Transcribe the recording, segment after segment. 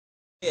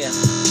Yeah.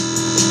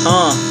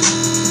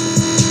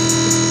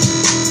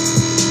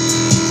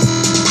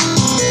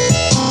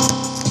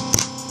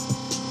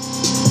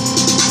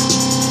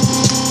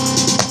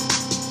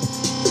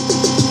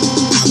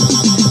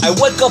 I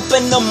wake up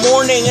in the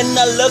morning and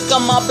I look at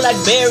my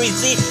BlackBerry.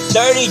 See,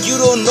 dirty, you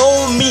don't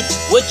know me.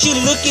 What you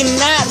looking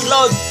at,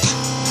 Lord?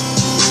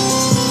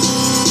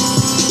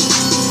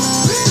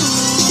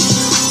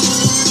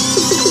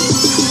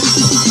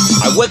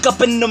 I wake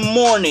up in the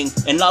morning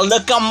and I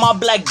look at my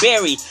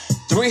BlackBerry.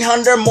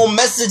 300 more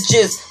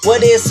messages.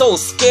 What is so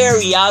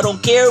scary? I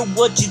don't care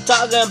what you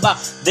talking about.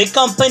 The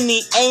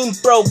company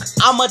ain't broke.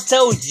 I'ma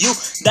tell you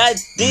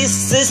that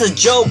this is a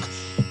joke.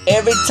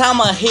 Every time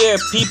I hear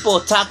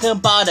people talking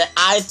about an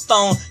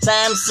iPhone,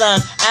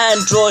 Samsung,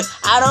 Android,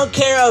 I don't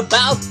care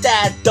about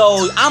that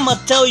though. I'ma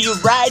tell you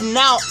right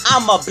now,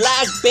 I'm a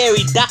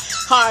BlackBerry die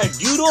hard.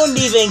 You don't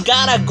even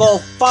gotta go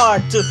far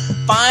to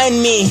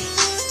find me.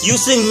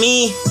 Using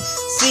me,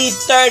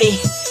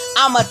 C30.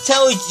 I'ma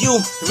tell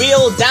you,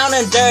 real down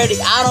and dirty.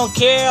 I don't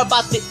care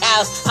about the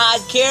apps, I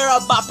care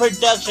about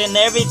production.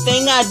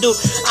 Everything I do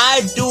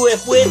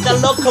it with a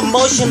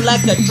locomotion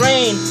like a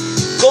train,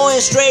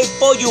 going straight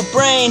for your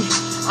brain.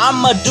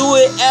 I'ma do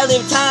it every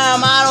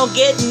time, I don't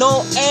get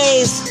no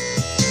A's.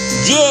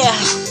 Yeah,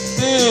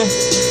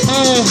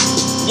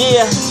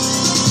 yeah.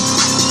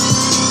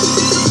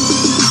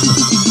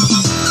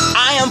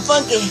 I am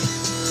funky,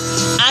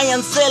 I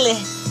am silly.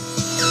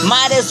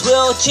 Might as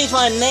well change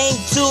my name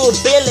to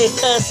Billy,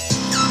 cause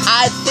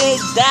I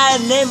think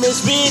that name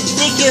is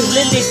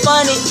ridiculously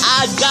funny.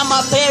 I got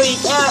my Perry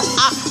hair,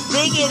 I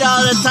think it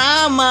all the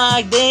time.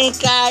 I think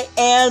I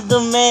am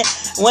the man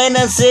when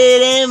I'm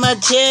sitting in my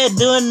chair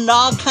doing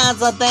all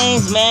kinds of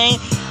things, man.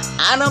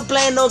 I don't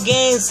play no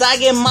games, I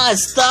get my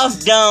stuff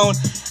done.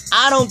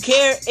 I don't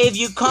care if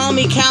you call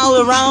me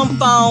Cal around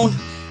phone.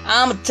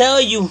 I'ma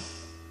tell you.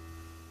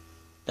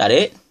 That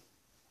it?